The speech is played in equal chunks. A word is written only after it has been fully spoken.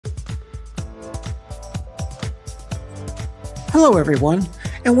Hello, everyone,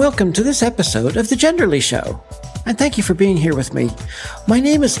 and welcome to this episode of The Genderly Show. And thank you for being here with me. My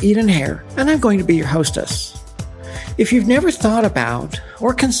name is Eden Hare, and I'm going to be your hostess. If you've never thought about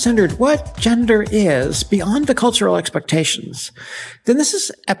or considered what gender is beyond the cultural expectations, then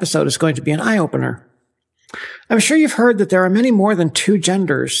this episode is going to be an eye-opener. I'm sure you've heard that there are many more than two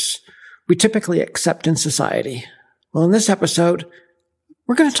genders we typically accept in society. Well, in this episode,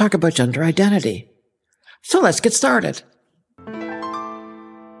 we're going to talk about gender identity. So let's get started.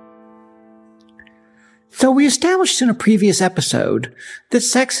 So we established in a previous episode that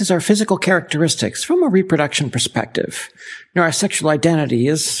sex is our physical characteristics from a reproduction perspective. Now, our sexual identity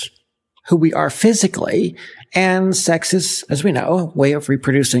is who we are physically, and sex is, as we know, a way of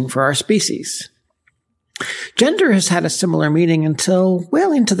reproducing for our species. Gender has had a similar meaning until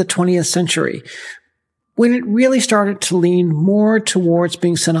well into the 20th century, when it really started to lean more towards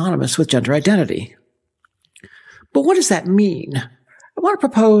being synonymous with gender identity. But what does that mean? I want to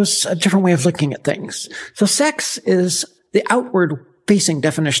propose a different way of looking at things. So sex is the outward-facing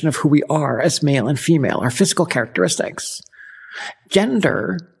definition of who we are as male and female, our physical characteristics.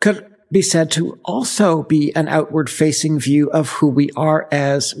 Gender could be said to also be an outward-facing view of who we are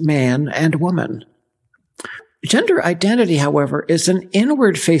as man and woman. Gender identity, however, is an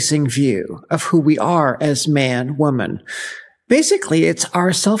inward-facing view of who we are as man, woman. Basically, it's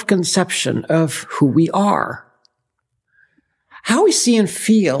our self-conception of who we are. How we see and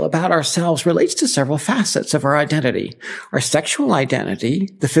feel about ourselves relates to several facets of our identity. Our sexual identity,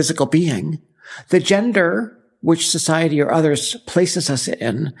 the physical being, the gender which society or others places us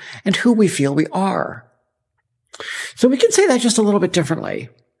in, and who we feel we are. So we can say that just a little bit differently.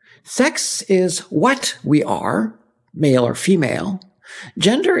 Sex is what we are, male or female.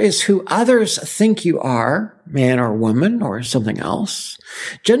 Gender is who others think you are, man or woman or something else.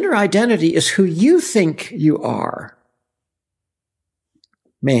 Gender identity is who you think you are,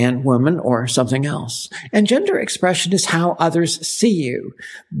 man, woman, or something else. And gender expression is how others see you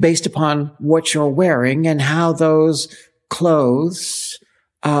based upon what you're wearing and how those clothes,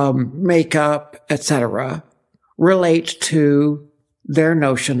 makeup, etc. relate to their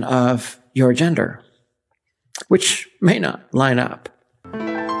notion of your gender, which may not line up.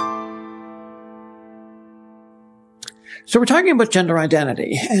 So we're talking about gender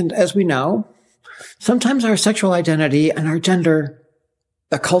identity. And as we know, sometimes our sexual identity and our gender,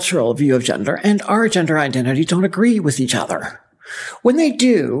 the cultural view of gender, and our gender identity don't agree with each other. When they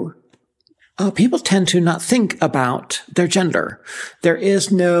do, people tend to not think about their gender. There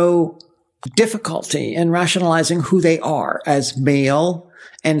is no difficulty in rationalizing who they are as male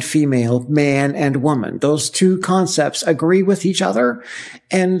and female, man and woman. Those two concepts agree with each other,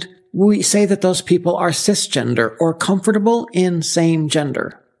 and we say that those people are cisgender or comfortable in same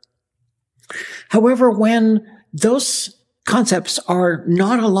gender. However, when those concepts are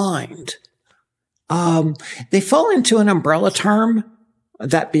not aligned, they fall into an umbrella term,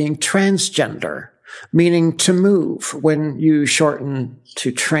 that being transgender, meaning to move when you shorten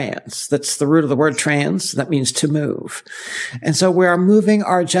to trans. That's the root of the word trans. That means to move. And so we are moving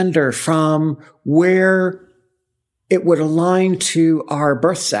our gender from where it would align to our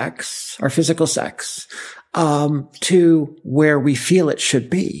birth sex, our physical sex, to where we feel it should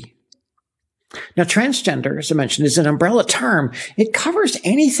be. Now, transgender, as I mentioned, is an umbrella term. It covers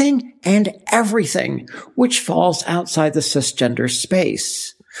anything and everything which falls outside the cisgender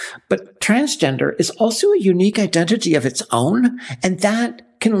space. But transgender is also a unique identity of its own, and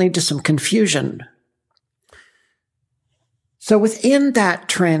that can lead to some confusion. So within that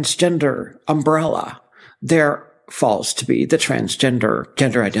transgender umbrella, there falls to be the transgender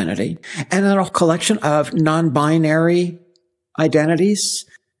gender identity, and then a collection of non-binary identities.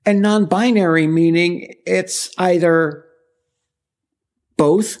 And non-binary meaning it's either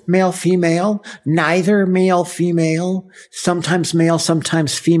both male-female, neither male-female, sometimes male,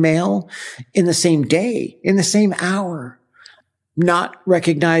 sometimes female, in the same day, in the same hour, not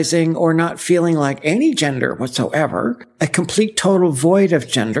recognizing or not feeling like any gender whatsoever, a complete total void of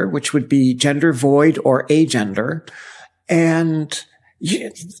gender, which would be gender void or agender, and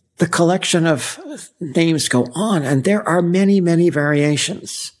the collection of names go on, and there are many, many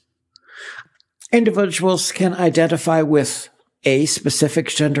variations. Individuals can identify with a specific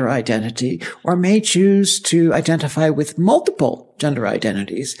gender identity or may choose to identify with multiple gender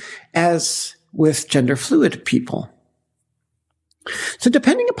identities, as with gender fluid people. So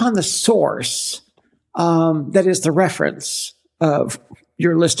depending upon the source, that is the reference of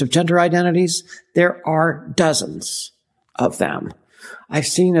your list of gender identities, there are dozens of them. I've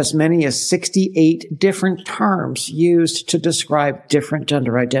seen as many as 68 different terms used to describe different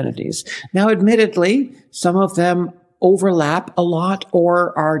gender identities. Now, admittedly, some of them overlap a lot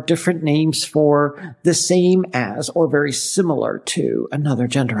or are different names for the same as or very similar to another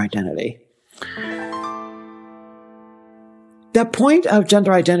gender identity. The point of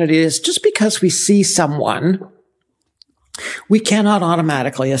gender identity is just because we see someone, we cannot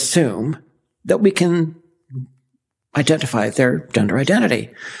automatically assume that we can identify their gender identity.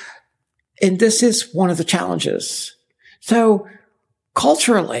 And this is one of the challenges. So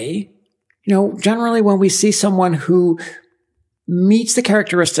culturally, generally when we see someone who meets the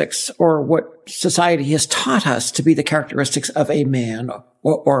characteristics or what society has taught us to be the characteristics of a man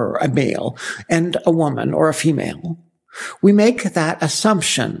or a male and a woman or a female, we make that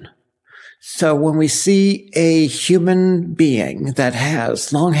assumption. So when we see a human being that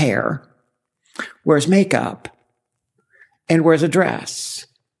has long hair, wears makeup, and wears a dress,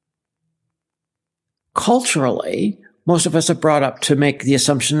 culturally, most of us are brought up to make the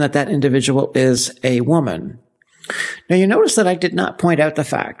assumption that that individual is a woman. Now, you notice that I did not point out the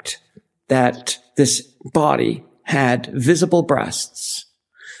fact that this body had visible breasts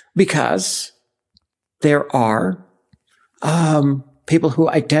because there are people who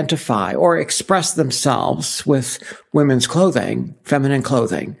identify or express themselves with women's clothing, feminine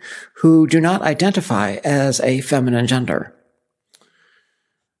clothing, who do not identify as a feminine gender.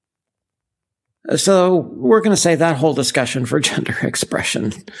 So we're going to save that whole discussion for gender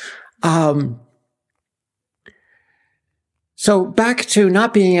expression. So back to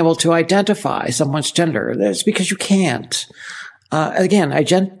not being able to identify someone's gender. That's because you can't. Again,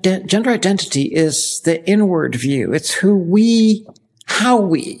 gender identity is the inward view. It's how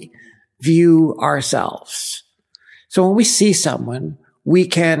we view ourselves. So when we see someone, we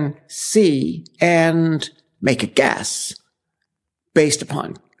can see and make a guess based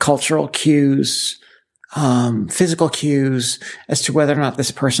upon cultural cues, physical cues as to whether or not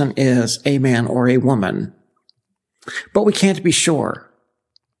this person is a man or a woman. But we can't be sure.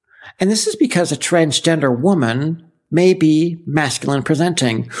 And this is because a transgender woman may be masculine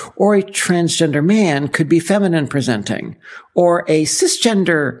presenting, or a transgender man could be feminine presenting, or a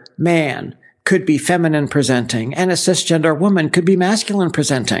cisgender man could be feminine presenting, and a cisgender woman could be masculine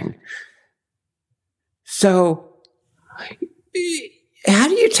presenting. So, how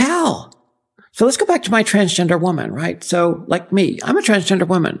do you tell? So let's go back to my transgender woman, right? So like me, I'm a transgender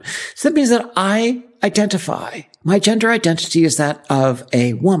woman. So that means that my gender identity is that of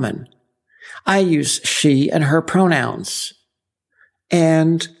a woman. I use she and her pronouns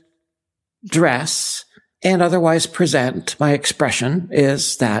and dress and otherwise present. My expression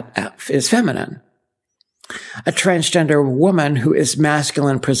is feminine. A transgender woman who is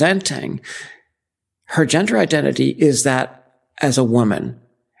masculine presenting, her gender identity is that as a woman.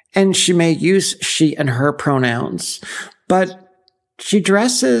 And she may use she and her pronouns, but she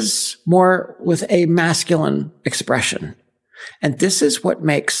dresses more with a masculine expression. And this is what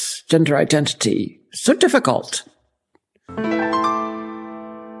makes gender identity so difficult.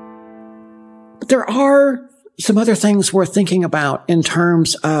 But there are some other things worth thinking about in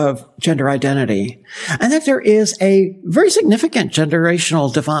terms of gender identity, and that there is a very significant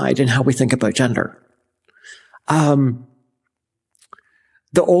generational divide in how we think about gender.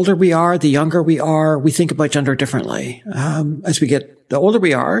 The older we are, the younger we are, we think about gender differently. The older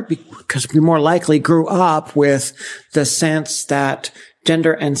we are, because we more likely grew up with the sense that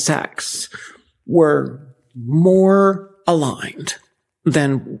gender and sex were more aligned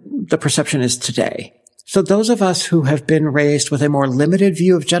than the perception is today. So those of us who have been raised with a more limited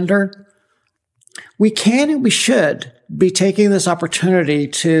view of gender, we can and we should be taking this opportunity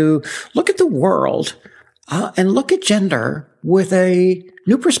to look at the world and look at gender with a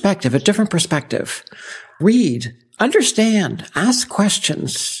new perspective, a different perspective. Read, understand, ask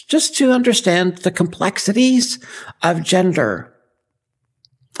questions, just to understand the complexities of gender.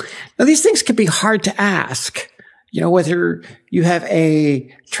 Now, these things can be hard to ask. Whether you have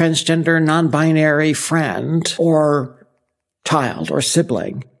a transgender, non-binary friend or child or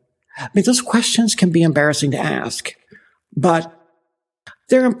sibling. Those questions can be embarrassing to ask, but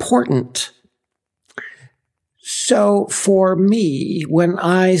they're important. So for me, when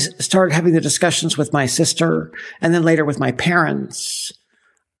I started having the discussions with my sister and then later with my parents,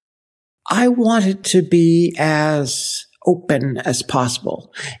 I wanted to be as open as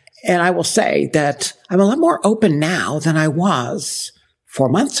possible. And I will say that I'm a lot more open now than I was 4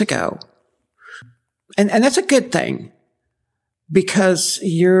 months ago. And that's a good thing, because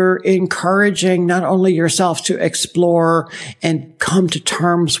you're encouraging not only yourself to explore and come to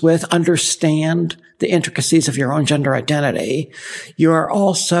terms with, understand the intricacies of your own gender identity, you are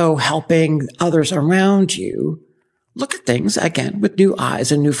also helping others around you look at things, again, with new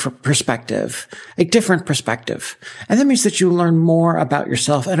eyes, a new perspective, a different perspective. And that means that you learn more about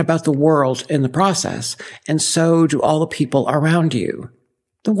yourself and about the world in the process. And so do all the people around you,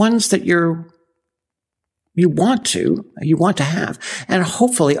 the ones that you want to have, and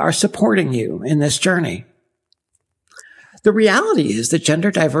hopefully are supporting you in this journey. The reality is that gender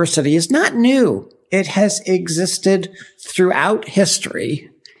diversity is not new. It has existed throughout history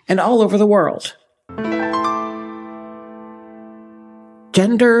and all over the world.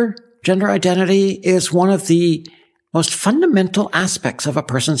 Gender identity is one of the most fundamental aspects of a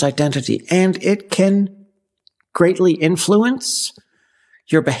person's identity, and it can greatly influence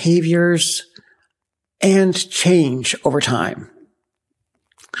your behaviors and change over time.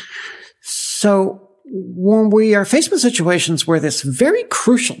 So when we are faced with situations where this very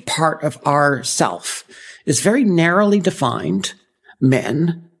crucial part of our self is very narrowly defined,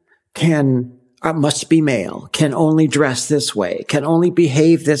 men must be male, can only dress this way, can only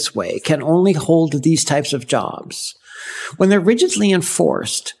behave this way, can only hold these types of jobs. When they're rigidly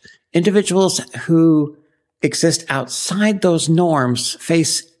enforced, individuals who exist outside those norms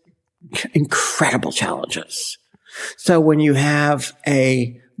face incredible challenges. So when you have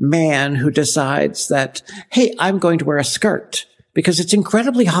a man who decides that, hey, I'm going to wear a skirt because it's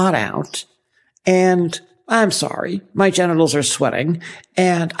incredibly hot out and I'm sorry, my genitals are sweating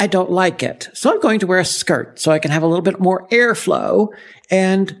and I don't like it. So I'm going to wear a skirt so I can have a little bit more airflow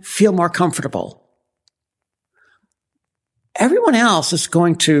and feel more comfortable. Everyone else is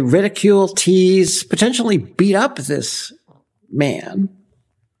going to ridicule, tease, potentially beat up this man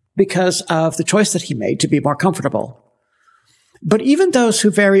because of the choice that he made to be more comfortable. But even those who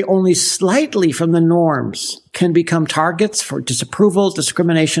vary only slightly from the norms can become targets for disapproval,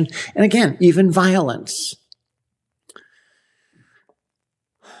 discrimination, and again, even violence.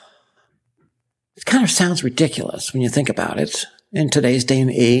 It kind of sounds ridiculous when you think about it in today's day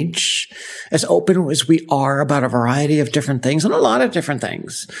and age, as open as we are about a variety of different things and a lot of different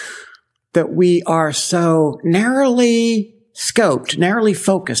things, that we are so narrowly scoped, narrowly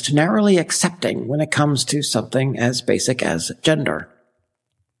focused, narrowly accepting when it comes to something as basic as gender.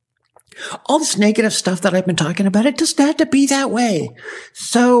 All this negative stuff that I've been talking about, it doesn't have to be that way.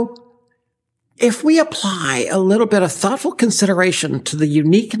 So if we apply a little bit of thoughtful consideration to the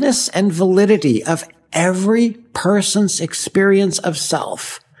uniqueness and validity of every person's experience of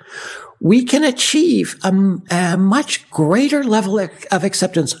self, we can achieve a much greater level of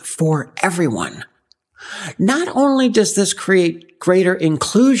acceptance for everyone. Not only does this create greater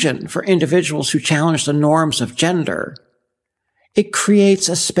inclusion for individuals who challenge the norms of gender, it creates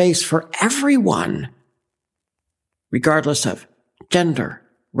a space for everyone, regardless of gender,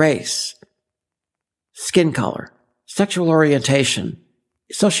 race, skin color, sexual orientation,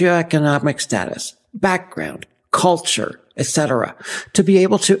 socioeconomic status, background, culture, etc., to be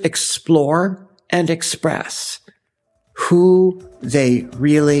able to explore and express who they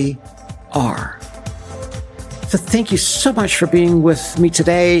really are. So thank you so much for being with me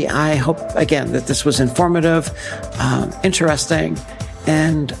today. I hope, again, that this was informative, interesting,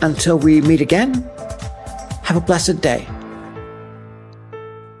 and until we meet again, have a blessed day.